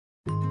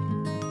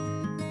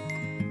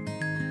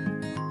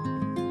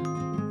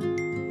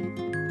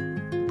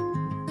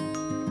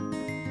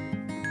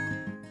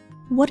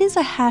What is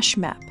a hash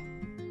map?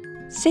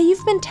 Say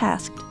you've been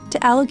tasked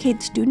to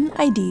allocate student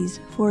IDs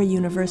for a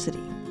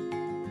university.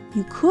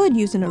 You could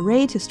use an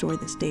array to store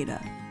this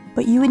data,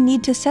 but you would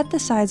need to set the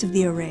size of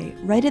the array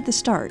right at the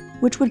start,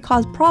 which would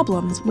cause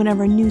problems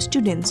whenever new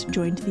students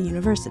joined the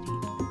university.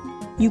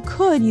 You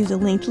could use a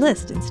linked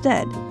list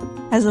instead,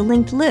 as a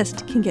linked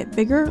list can get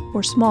bigger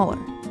or smaller,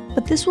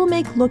 but this will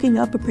make looking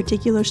up a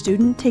particular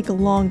student take a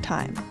long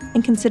time,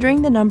 and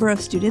considering the number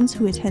of students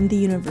who attend the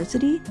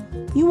university,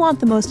 you want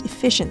the most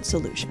efficient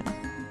solution.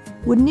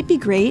 Wouldn't it be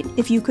great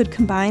if you could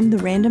combine the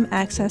random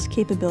access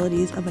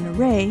capabilities of an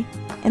array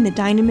and the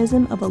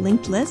dynamism of a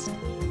linked list?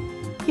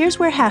 Here's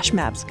where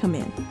HashMaps come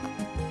in.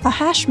 A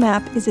hash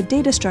map is a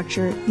data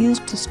structure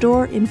used to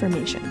store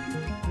information.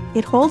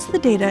 It holds the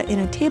data in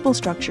a table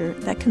structure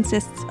that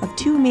consists of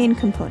two main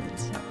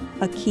components,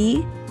 a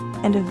key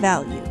and a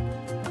value.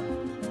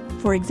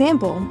 For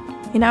example,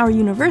 in our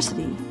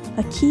university,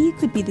 a key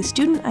could be the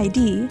student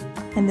ID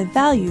and the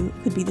value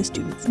could be the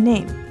student's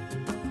name.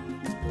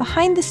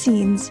 Behind the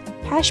scenes,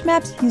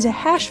 HashMaps use a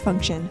hash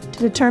function to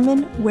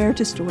determine where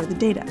to store the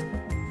data.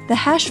 The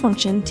hash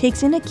function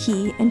takes in a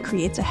key and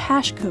creates a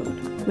hash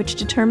code, which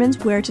determines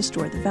where to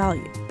store the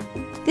value.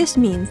 This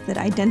means that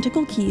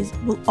identical keys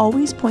will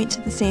always point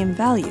to the same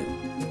value,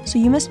 so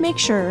you must make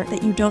sure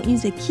that you don't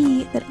use a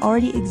key that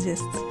already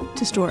exists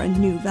to store a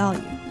new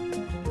value.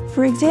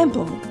 For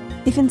example,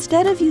 if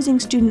instead of using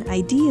student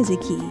ID as a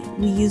key,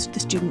 we used the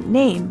student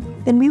name,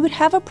 then we would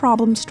have a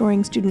problem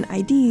storing student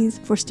IDs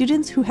for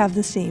students who have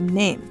the same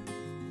name.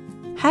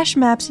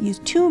 HashMaps use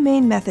two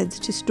main methods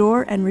to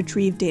store and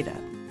retrieve data,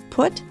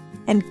 put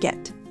and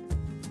get.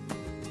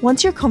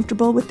 Once you're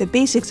comfortable with the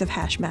basics of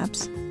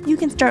HashMaps, you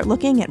can start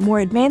looking at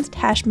more advanced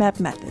HashMap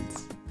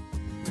methods.